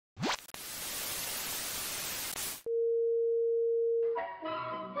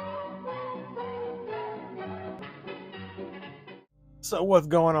So what's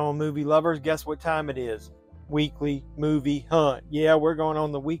going on, movie lovers? Guess what time it is? Weekly movie hunt. Yeah, we're going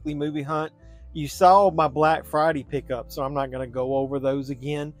on the weekly movie hunt. You saw my Black Friday pickup, so I'm not going to go over those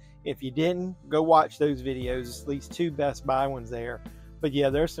again. If you didn't, go watch those videos. There's at least 2 Best Buy ones there. But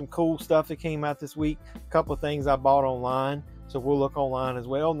yeah, there's some cool stuff that came out this week. A couple of things I bought online, so we'll look online as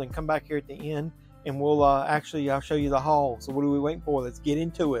well. And then come back here at the end, and we'll I'll show you the haul. So what are we waiting for? Let's get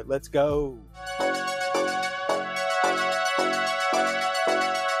into it. Let's go.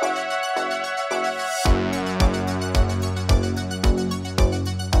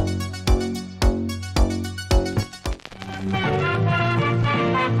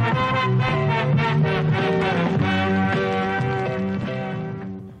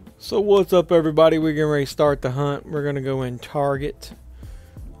 So what's up, everybody? We're getting ready to start the hunt. We're going to go in Target.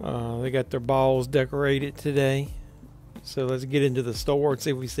 They got their balls decorated today. So let's get into the store and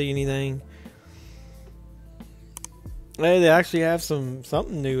see if we see anything. Hey, they actually have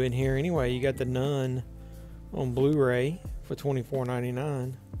something new in here anyway. You got the Nun on Blu-ray for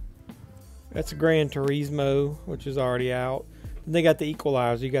 $24.99. That's a Gran Turismo, which is already out. And they got the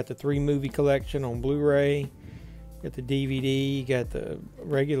Equalizer. You got the 3 movie collection on Blu-ray. Got the DVD, you got the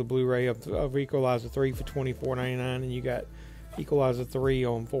regular Blu-ray of Equalizer 3 for $24.99, and you got Equalizer 3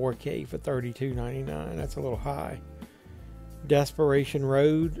 on 4K for $32.99. That's a little high. Desperation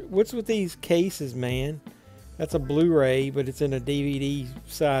Road. What's with these cases, man? That's a Blu-ray, but it's in a DVD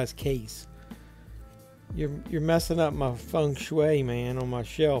size case. You're messing up my feng shui, man, on my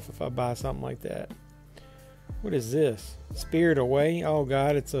shelf if I buy something like that. What is this? Spirit Away? Oh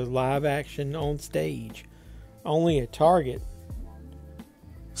God, it's a live action on stage. Only at Target.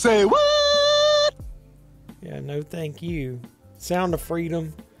 Say what? Yeah, no thank you. Sound of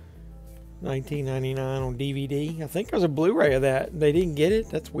Freedom, $19.99 on DVD. I think there's a Blu-ray of that. They didn't get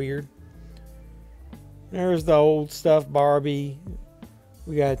it? That's weird. There's the old stuff, Barbie.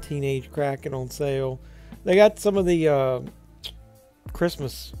 We got Teenage Kraken on sale. They got some of the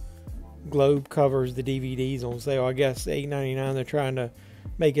Christmas globe covers, the DVDs on sale. I guess $8.99. They're trying to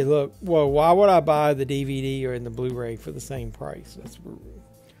make it look, well, why would I buy the DVD or in the Blu-ray for the same price?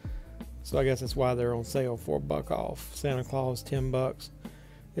 So I guess that's why they're on sale for $1 off. Santa Claus, $10.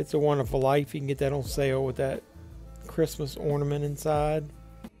 It's a Wonderful Life. You can get that on sale with that Christmas ornament inside.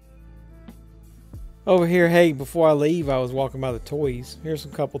 Over here, hey, before I leave, I was walking by the toys. Here's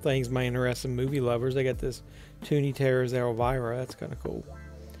some couple things my interesting movie lovers. They got this Toonie Terrors Elvira. That's kind of cool.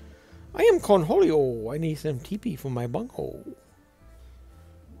 I am Cornholio. I need some teepee for my bunghole.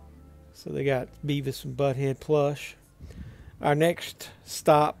 So they got Beavis and Butthead plush. Our next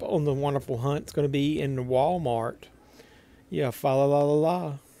stop on the wonderful hunt is going to be in the Walmart. Yeah, fa la la la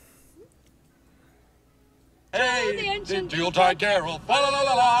la. Hey, the Yuletide Carol. Fa la la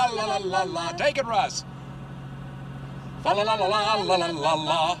la la la la la. Take it, Russ. Fa la la la la la la la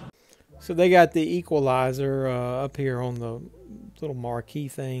la. So they got the Equalizer up here on the little marquee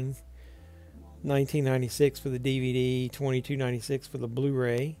thing. $19.96 for the DVD, $22.96 for the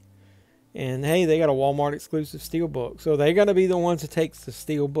Blu-ray. And hey, they got a Walmart exclusive Steelbook. So they're going to be the ones that takes the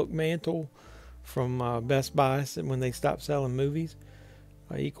Steelbook mantle from Best Buy when they stop selling movies.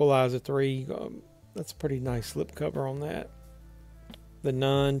 Equalizer 3, that's a pretty nice slipcover on that. The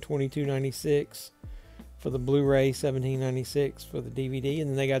Nun, $22.96 for the Blu-ray, $17.96 for the DVD.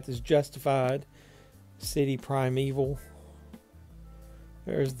 And then they got this Justified City Primeval.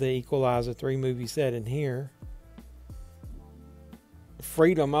 There's the Equalizer 3 movie set in here.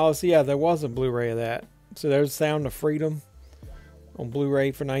 Freedom. Oh, so yeah, there was a Blu-ray of that. So there's Sound of Freedom on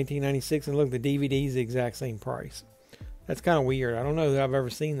Blu-ray for $19.96, and look, the DVD's the exact same price. That's kind of weird. I don't know that I've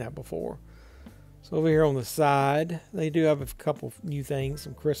ever seen that before. So over here on the side, they do have a couple new things,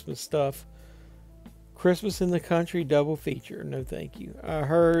 some Christmas stuff. Christmas in the Country double feature. No, thank you. I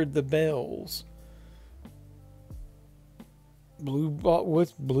Heard the Bells.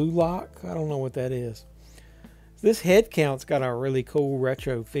 What's Blue Lock? I don't know what that is. This head count's got a really cool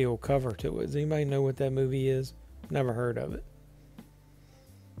retro feel cover to it. Does anybody know what that movie is? Never heard of it.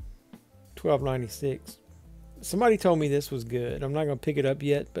 $12.96. Somebody told me this was good. I'm not going to pick it up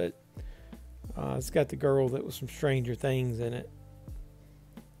yet, but it's got the girl that was from Stranger Things in it.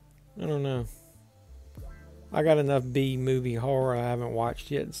 I don't know. I got enough B-movie horror I haven't watched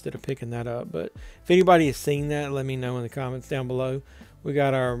yet instead of picking that up. But if anybody has seen that, let me know in the comments down below. We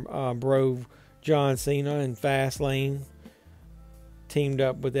got our bro John Cena and Fastlane teamed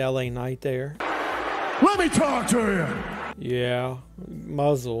up with LA Knight there. Let me talk to you. Yeah,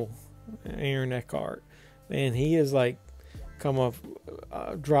 Muzzle, Aaron Eckhart. Man, he is like come up,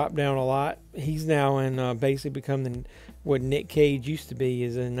 dropped down a lot. He's now in basically becoming what Nick Cage used to be,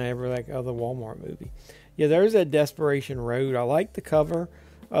 is in every like other Walmart movie. Yeah, there's that Desperation Road. I like the cover,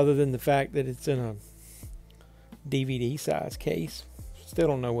 other than the fact that it's in a DVD size case. Still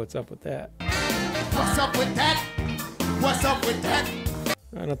don't know what's up with that. What's up with that? What's up with that?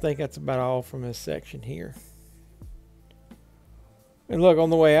 And I think that's about all from this section here. And look, on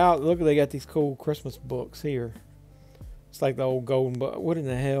the way out, look, they got these cool Christmas books here. It's like the old golden book. What in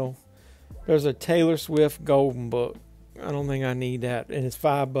the hell? There's a Taylor Swift golden book. I don't think I need that. And it's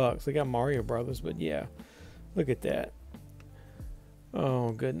 $5. They got Mario Brothers, but yeah. Look at that.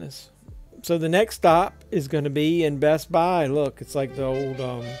 Oh, goodness. So the next stop is going to be in Best Buy. Look, it's like the old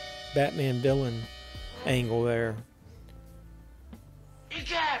Batman villain angle there.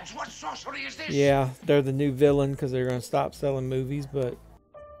 Egads, what sorcery is this? Yeah, they're the new villain because they're going to stop selling movies, but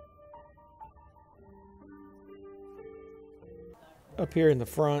up here in the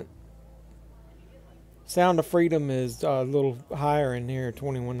front, Sound of Freedom is a little higher in here,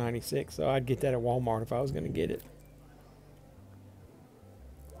 $21.96, so I'd get that at Walmart if I was going to get it.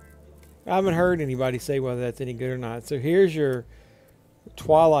 I haven't heard anybody say whether that's any good or not. So here's your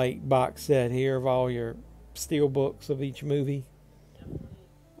Twilight box set here of all your Steelbooks of each movie.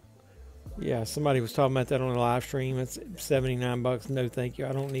 Yeah, somebody was talking about that on the live stream. It's $79. No, thank you.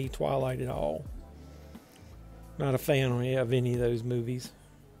 I don't need Twilight at all. Not a fan of any of those movies.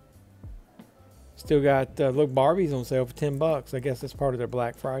 Still got, look, Barbie's on sale for $10. I guess that's part of their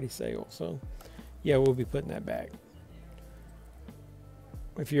Black Friday sale. So, yeah, we'll be putting that back.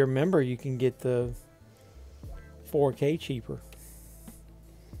 If you're a member, you can get the 4K cheaper.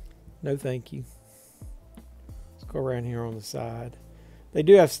 No, thank you. Let's go around here on the side. They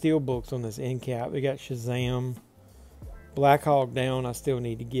do have Steelbooks on this end cap. They got Shazam, Black Hawk Down, I still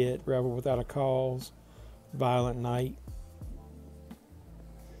need to get, Rebel Without a Cause, Violent Night.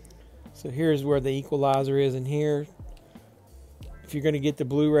 So here's where the equalizer is in here. If you're going to get the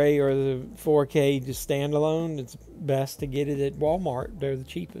Blu-ray or the 4K just standalone, it's best to get it at Walmart. They're the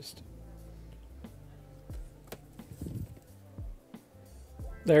cheapest.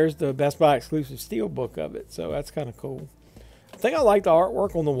 There's the Best Buy exclusive Steelbook of it, so that's kind of cool. I think I like the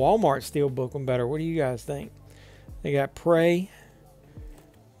artwork on the Walmart Steelbook one better. What do you guys think? They got Prey.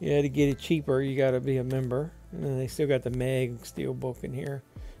 Yeah, to get it cheaper, you got to be a member. And then they still got the Meg Steelbook in here.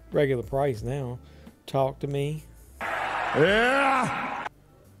 Regular price now. Talk to Me. Yeah.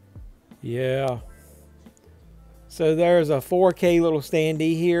 Yeah. So there's a 4K little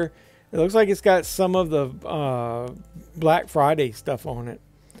standee here. It looks like it's got some of the Black Friday stuff on it.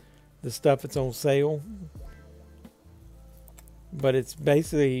 The stuff that's on sale. But it's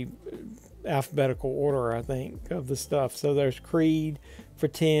basically alphabetical order, I think, of the stuff. So there's Creed for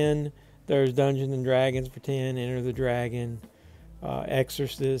 10. There's Dungeons and Dragons for 10. Enter the Dragon.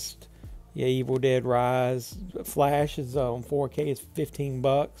 Exorcist. Yeah, Evil Dead Rise. Flash is on 4K. It's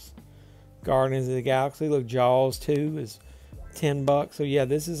 $15. Guardians of the Galaxy. Look, Jaws 2 is $10. So yeah,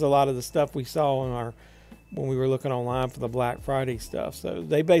 this is a lot of the stuff we saw in our when we were looking online for the Black Friday stuff. So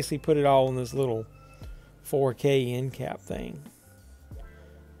they basically put it all in this little 4K end cap thing.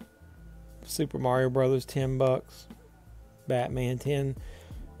 Super Mario Brothers $10. Batman 10.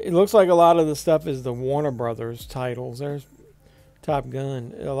 It looks like a lot of the stuff is the Warner Brothers titles. There's Top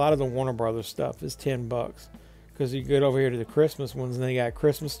Gun. A lot of the Warner Brothers stuff is $10. Because you get over here to the Christmas ones and they got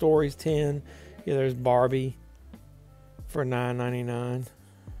Christmas Stories 10. Yeah, there's Barbie for $9.99.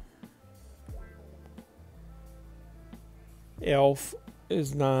 Elf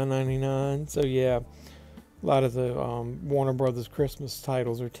is $9.99. So yeah, a lot of the Warner Brothers Christmas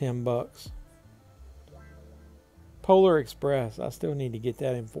titles are $10. Polar Express. I still need to get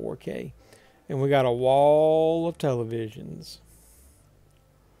that in 4K. And we got a wall of televisions.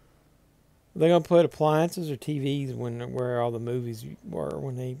 Are they going to put appliances or TVs where all the movies were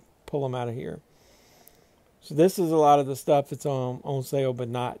when they pull them out of here? So this is a lot of the stuff that's on sale, but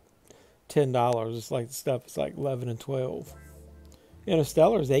not $10. It's like the stuff that's like 11 and 12.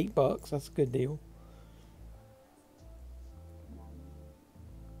 Interstellar is $8. That's a good deal.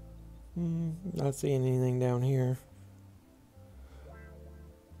 Not seeing anything down here.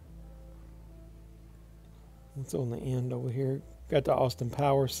 What's on the end over here? Got the Austin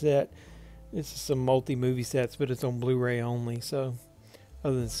Powers set. This is some multi-movie sets, but it's on Blu-ray only. So,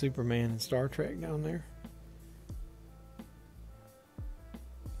 other than Superman and Star Trek down there.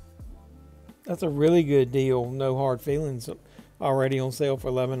 That's a really good deal. No Hard Feelings. Already on sale for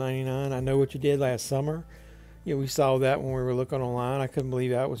 $11.99. I Know What You Did Last Summer. Yeah, we saw that when we were looking online. I couldn't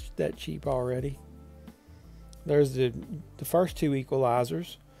believe that was that cheap already. There's the first two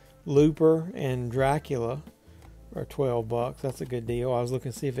Equalizers. Looper and Dracula are $12. That's a good deal. I was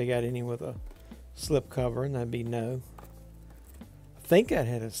looking to see if they got any with a slipcover, and that'd be no. I think that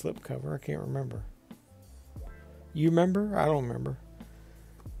had a slipcover. I can't remember. You remember? I don't remember.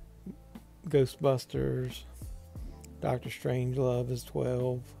 Ghostbusters. Doctor Strangelove is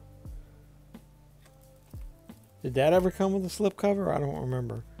 12. Did that ever come with a slipcover? I don't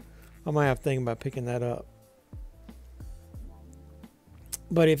remember. I might have to think about picking that up.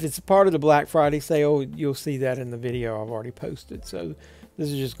 But if it's part of the Black Friday sale, you'll see that in the video I've already posted. So this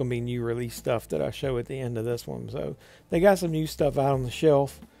is just going to be new release stuff that I show at the end of this one. So they got some new stuff out on the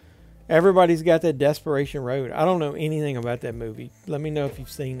shelf. Everybody's got that Desperation Road. I don't know anything about that movie. Let me know if you've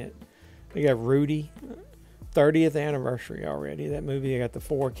seen it. They got Rudy. 30th anniversary already. That movie, I got the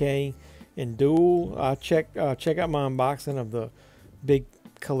 4K and DUEL. Check out my unboxing of the big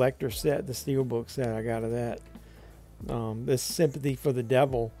collector set, the Steelbook set I got of that. This Sympathy for the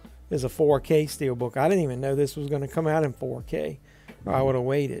Devil is a 4K Steelbook. I didn't even know this was going to come out in 4K. Or I would have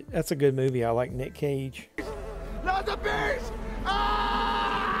waited. That's a good movie. I like Nick Cage. Not the bears!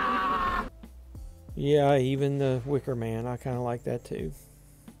 Ah! Yeah, even the Wicker Man. I kind of like that too.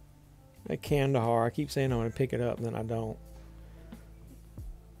 That Kandahar. I keep saying I'm going to pick it up, and then I don't.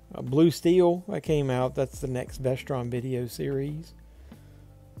 Blue Steel. That came out. That's the next Vestron video series.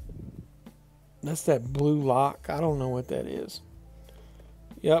 That's that blue lock. I don't know what that is.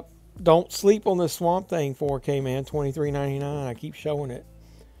 Yep. Don't sleep on this Swamp Thing 4K, man. $23.99. I keep showing it.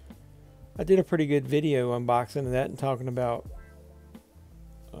 I did a pretty good video unboxing of that and talking about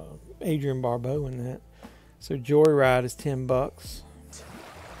Adrian Barbeau and that. So Joyride is $10.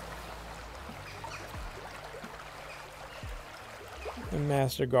 And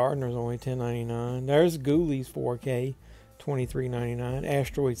Master Gardener is only $10.99. There's Ghoulies 4K, $23.99.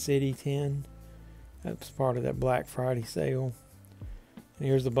 Asteroid City 10. That's part of that Black Friday sale. And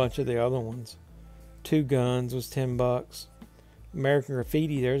here's a bunch of the other ones. Two Guns was $10. American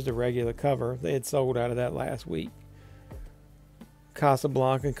Graffiti, there's the regular cover. They had sold out of that last week.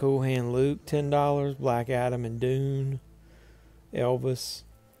 Casablanca, Cool Hand Luke, $10. Black Adam and Dune. Elvis,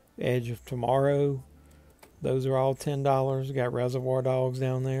 Edge of Tomorrow. Those are all $10. Got Reservoir Dogs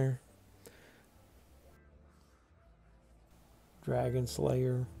down there. Dragon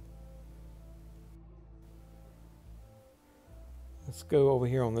Slayer. Let's go over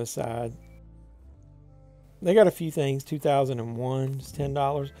here on this side. They got a few things. 2001 is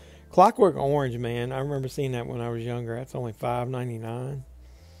 $10. Clockwork Orange, man. I remember seeing that when I was younger. That's only $5.99.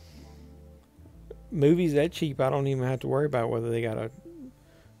 Movies that cheap, I don't even have to worry about whether they got a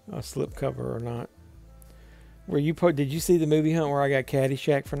slipcover or not. Did you see the movie hunt where I got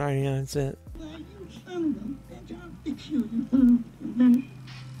Caddyshack for 99 cents?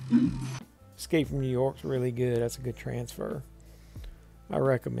 Escape from New York's really good. That's a good transfer. I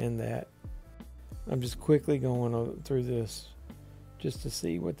recommend that. I'm just quickly going through this just to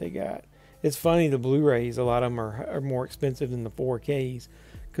see what they got. It's funny, the Blu-rays, a lot of them are more expensive than the 4Ks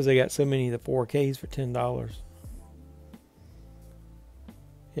because they got so many of the 4Ks for $10.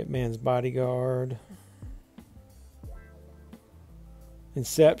 Hitman's Bodyguard.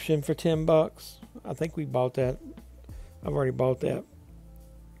 Inception for $10. I think we bought that. I've already bought that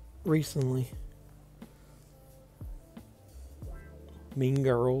recently. Mean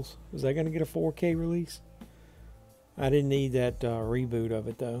Girls. Is that going to get a 4K release? I didn't need that reboot of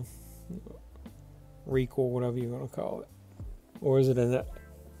it though. Requel, whatever you're going to call it. Or is it a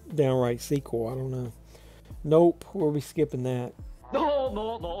downright sequel? I don't know. Nope, we'll be skipping that.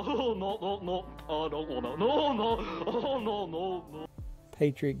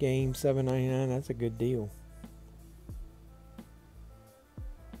 Patriot Game $7.99. That's a good deal.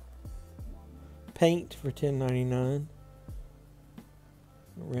 Paint for $10.99.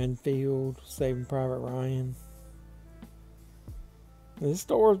 Renfield, Saving Private Ryan. This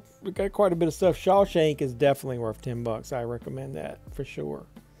store, we got quite a bit of stuff. Shawshank is definitely worth $10. I recommend that for sure.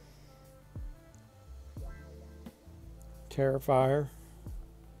 Terrifier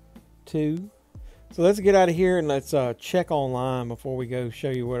 2. So let's get out of here and let's check online before we go show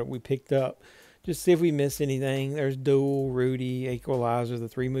you what we picked up. Just see if we missed anything. There's DUEL, Rudy, Equalizer, the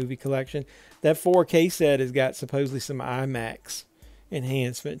 3-movie collection. That 4K set has got supposedly some IMAX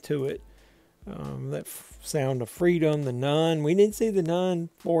enhancement to it. That Sound of Freedom, The Nun. We didn't see The Nun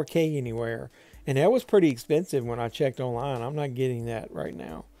 4K anywhere. And that was pretty expensive when I checked online. I'm not getting that right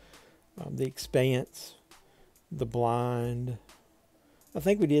now. The Expanse, The Blind. I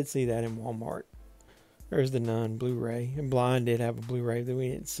think we did see that in Walmart. There's The Nun Blu-ray. And Blind did have a Blu-ray that we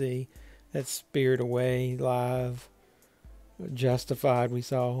didn't see. That's Spirit Away live. Justified we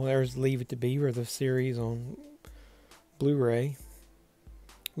saw. There's Leave It to Beaver, the series on Blu-ray.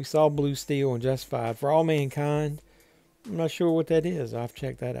 We saw Blue Steel and Justified. For All Mankind, I'm not sure what that is. I've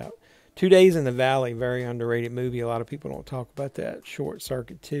checked that out. 2 Days in the Valley, very underrated movie. A lot of people don't talk about that. Short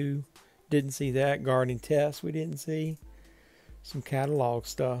Circuit 2, didn't see that. Guarding Test we didn't see. Some catalog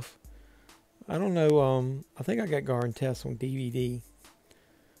stuff. I don't know. I think I got Guarding Test on DVD.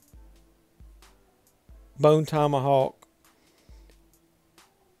 Bone Tomahawk.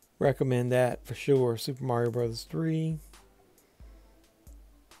 Recommend that for sure. Super Mario Bros. 3.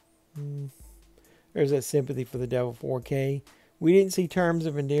 There's that Sympathy for the Devil 4K. We didn't see Terms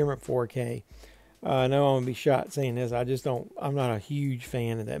of Endearment 4K. I know I'm going to be shot saying this. I'm not a huge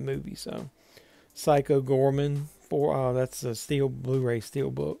fan of that movie. So, Psycho Gorman. That's a Blu-ray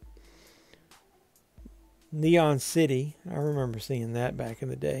Steelbook. Neon City. I remember seeing that back in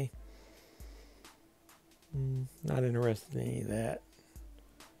the day. Not interested in any of that.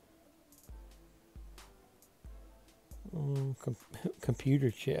 Computer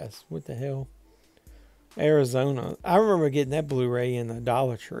Chess. What the hell? Arizona. I remember getting that Blu-ray in the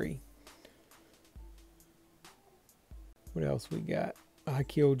Dollar Tree. What else we got? I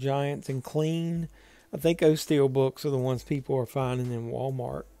Kill Giants and Clean. I think those Steelbooks are the ones people are finding in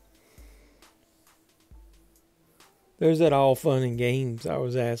Walmart. There's that All Fun and Games I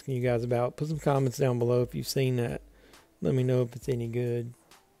was asking you guys about. Put some comments down below if you've seen that. Let me know if it's any good.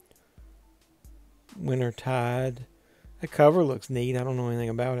 Winter Tide. That cover looks neat. I don't know anything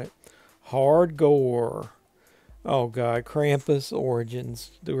about it. Hard Gore. Oh God. Krampus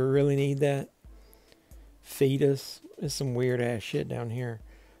Origins. Do we really need that? Fetus. There's some weird ass shit down here.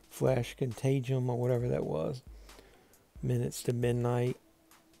 Flash Contagium or whatever that was. Minutes to Midnight.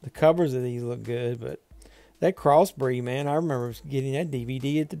 The covers of these look good, but that Crossbreed, man, I remember getting that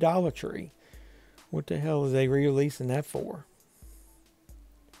DVD at the Dollar Tree. What the hell is they re-releasing that for?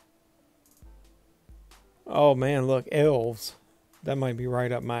 Oh man, look, Elves. That might be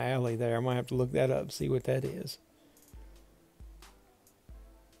right up my alley there. I might have to look that up, see what that is.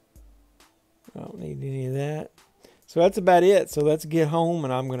 I don't need any of that. So that's about it. So let's get home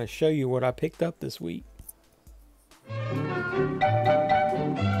and I'm going to show you what I picked up this week.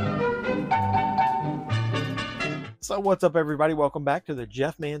 So what's up, everybody? Welcome back to the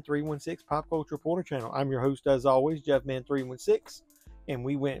JeffMan316 Pop Culture Reporter channel. I'm your host, as always, JeffMan316, and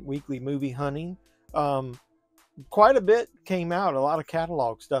we went weekly movie hunting. Quite a bit came out. A lot of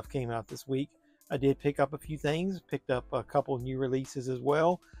catalog stuff came out this week. I did pick up a few things. Picked up a couple new releases as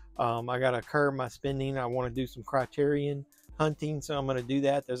well. I got to curb my spending. I want to do some Criterion hunting, so I'm going to do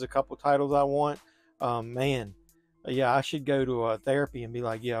that. There's a couple titles I want. Man, yeah, I should go to therapy and be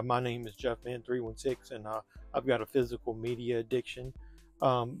like, yeah, my name is JeffMan316, and I've got a physical media addiction.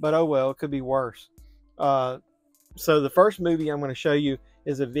 But oh well, it could be worse. So the first movie I'm going to show you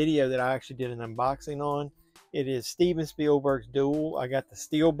is a video that I actually did an unboxing on. It is Steven Spielberg's Duel. I got the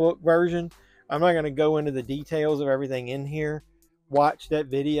Steelbook version. I'm not going to go into the details of everything in here. Watch that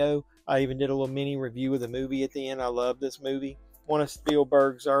video. I even did a little mini review of the movie at the end. I love this movie. One of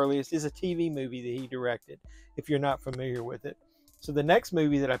Spielberg's earliest. Is a TV movie that he directed, if you're not familiar with it. So the next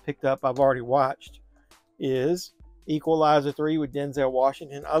movie that I picked up, I've already watched, is Equalizer 3 with Denzel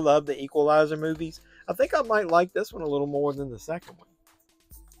Washington. I love the Equalizer movies. I think I might like this one a little more than the second one.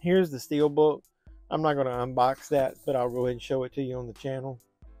 Here's the Steelbook. I'm not going to unbox that, but I'll go ahead and show it to you on the channel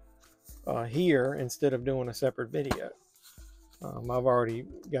here instead of doing a separate video. I've already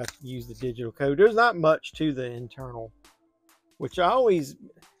got to use the digital code. There's not much to the internal, which I always,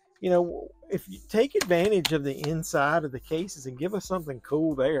 you know, if you take advantage of the inside of the cases and give us something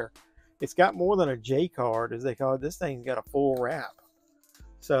cool there. It's got more than a J card, as they call it. This thing's got a full wrap.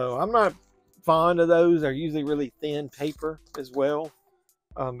 So I'm not fond of those. They're usually really thin paper as well.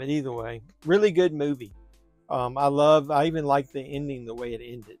 But either way, really good movie. I even like the ending, the way it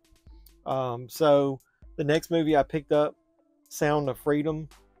ended. So the next movie I picked up, Sound of Freedom.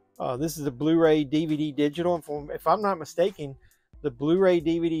 This is a Blu-ray DVD digital. And if I'm not mistaken, the Blu-ray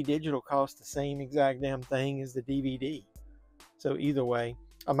DVD digital costs the same exact damn thing as the DVD. So either way,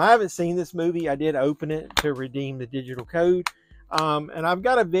 I haven't seen this movie. I did open it to redeem the digital code. And I've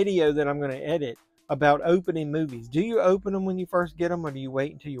got a video that I'm going to edit about opening movies. Do you open them when you first get them, or do you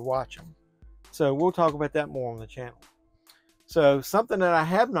wait until you watch them? So we'll talk about that more on the channel. So something that I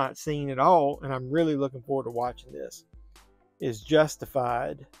have not seen at all, and I'm really looking forward to watching this, is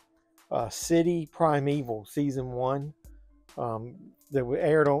Justified. City Primeval Season 1. That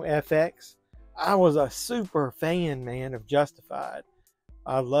aired on FX. I was a super fan, man, of Justified.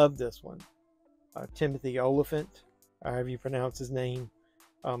 I love this one. Timothy Oliphant, however you pronounce his name.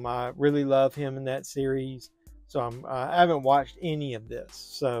 I really love him in that series. So I haven't watched any of this.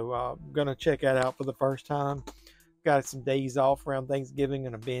 So I'm going to check that out for the first time. Got some days off around Thanksgiving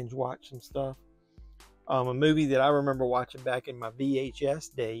and a binge watch some stuff. A movie that I remember watching back in my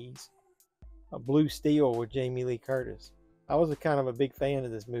VHS days. Blue Steel with Jamie Lee Curtis. I was a kind of a big fan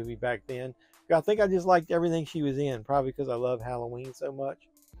of this movie back then. I think I just liked everything she was in, probably because I love Halloween so much.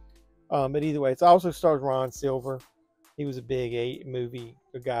 But either way, it also stars Ron Silver. He was a big movie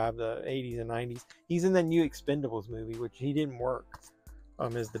guy of the 80s and 90s. He's in that new Expendables movie, which he didn't work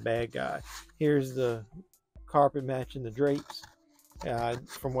as the bad guy. Here's the carpet matching the drapes.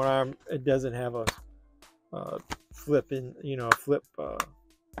 From what it doesn't have a flip.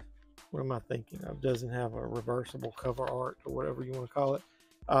 What am I thinking of? Doesn't have a reversible cover art or whatever you want to call it.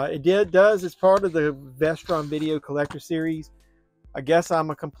 It does. It's part of the Vestron Video Collector Series. I guess I'm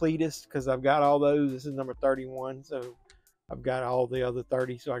a completist because I've got all those. This is number 31, so I've got all the other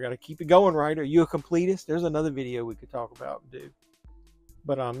 30, so I got to keep it going, right? Are you a completist? There's another video we could talk about and do.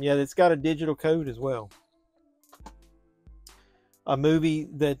 But yeah, it's got a digital code as well. A movie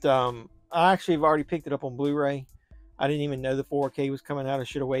that I actually have already picked it up on Blu-ray. I didn't even know the 4K was coming out. I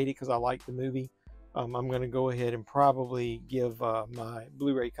should have waited because I liked the movie. I'm going to go ahead and probably give my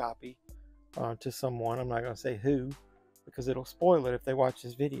Blu-ray copy to someone. I'm not going to say who because it'll spoil it if they watch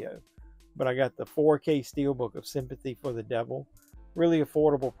this video. But I got the 4K Steelbook of Sympathy for the Devil. Really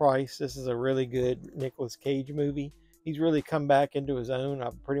affordable price. This is a really good Nicolas Cage movie. He's really come back into his own.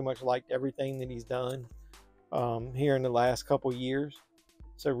 I've pretty much liked everything that he's done here in the last couple years.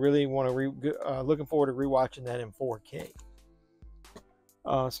 So really want to looking forward to rewatching that in 4K.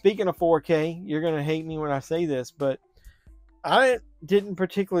 Speaking of 4K, you're going to hate me when I say this, but I didn't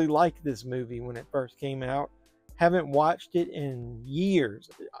particularly like this movie when it first came out. Haven't watched it in years.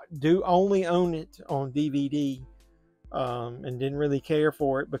 Do only own it on DVD and didn't really care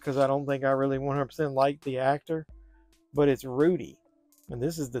for it because I don't think I really 100% like the actor. But it's Rudy. And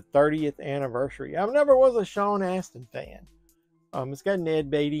this is the 30th anniversary. I never was a Sean Astin fan. It's got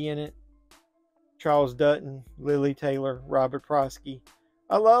Ned Beatty in it, Charles Dutton, Lily Taylor, Robert Prosky.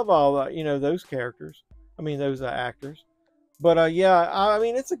 I love all those characters. I mean, those actors. But yeah, I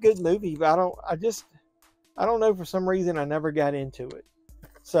mean, it's a good movie. But I don't know, for some reason I never got into it.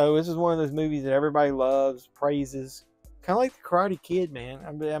 So this is one of those movies that everybody loves, praises. Kind of like the Karate Kid, man.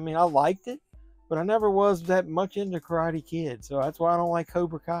 I mean, I liked it, but I never was that much into Karate Kid. So that's why I don't like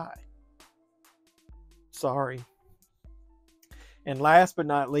Cobra Kai. Sorry. And last but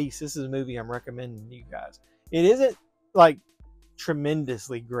not least, this is a movie I'm recommending to you guys. It isn't like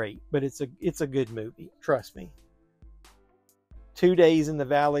tremendously great, but it's a good movie. Trust me. 2 Days in the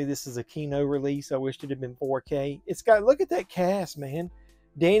Valley. This is a Kino release. I wish it had been 4K. It's got, look at that cast, man.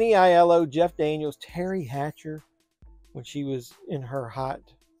 Danny Aiello, Jeff Daniels, Terry Hatcher when she was in her hot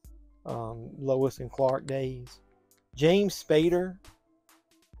Lois and Clark days. James Spader.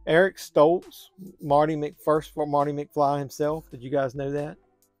 Eric Stoltz, Marty McFly himself. Did you guys know that?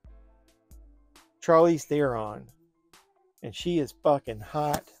 Charlize Theron. And she is fucking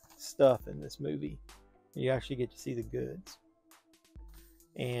hot stuff in this movie. You actually get to see the goods.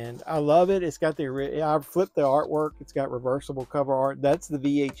 And I love it. It's got I flipped the artwork. It's got reversible cover art. That's the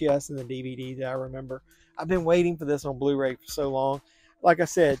VHS and the DVD that I remember. I've been waiting for this on Blu-ray for so long. Like I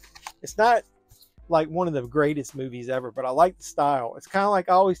said, it's not like one of the greatest movies ever, but I like the style. It's kind of like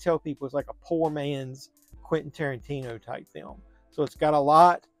I always tell people, it's like a poor man's Quentin Tarantino type film. So it's got a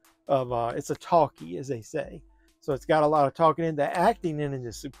lot of it's a talkie, as they say. So it's got a lot of talking in. The acting in it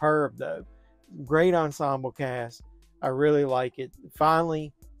is superb though. Great ensemble cast. I really like it.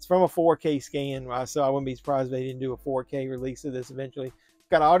 Finally, it's from a 4K scan, so I wouldn't be surprised if they didn't do a 4K release of this eventually. It's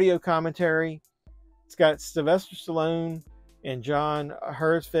got audio commentary. It's got Sylvester Stallone and John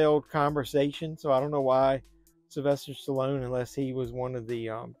Herzfeld conversation. So I don't know why Sylvester Stallone, unless he was one of the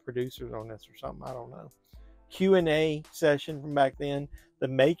producers on this or something. I don't know. Q&A session from back then. The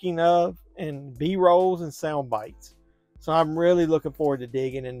making of and B-rolls and sound bites. So I'm really looking forward to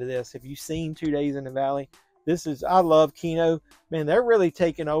digging into this. Have you seen 2 Days in the Valley? I love Kino. Man, they're really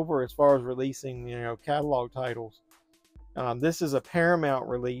taking over as far as releasing, catalog titles. This is a Paramount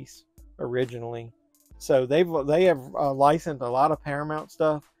release originally. So they have licensed a lot of Paramount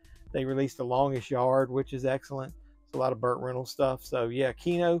stuff. They released The Longest Yard, which is excellent. It's a lot of Burt Reynolds stuff. So yeah,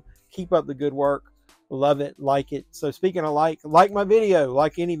 Kino, keep up the good work. Love it, like it. So speaking of like my video,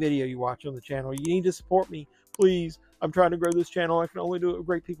 like any video you watch on the channel. You need to support me, please. I'm trying to grow this channel. I can only do it with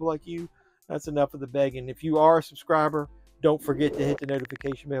great people like you. That's enough of the begging. If you are a subscriber, don't forget to hit the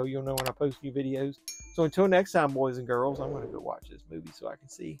notification bell. You'll know when I post new videos. So until next time, boys and girls, I'm going to go watch this movie so I can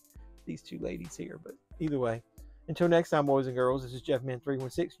see these two ladies here. But either way, until next time, boys and girls, this is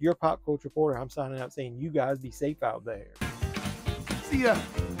JeffMan316, your pop culture reporter. I'm signing out saying you guys be safe out there. See ya.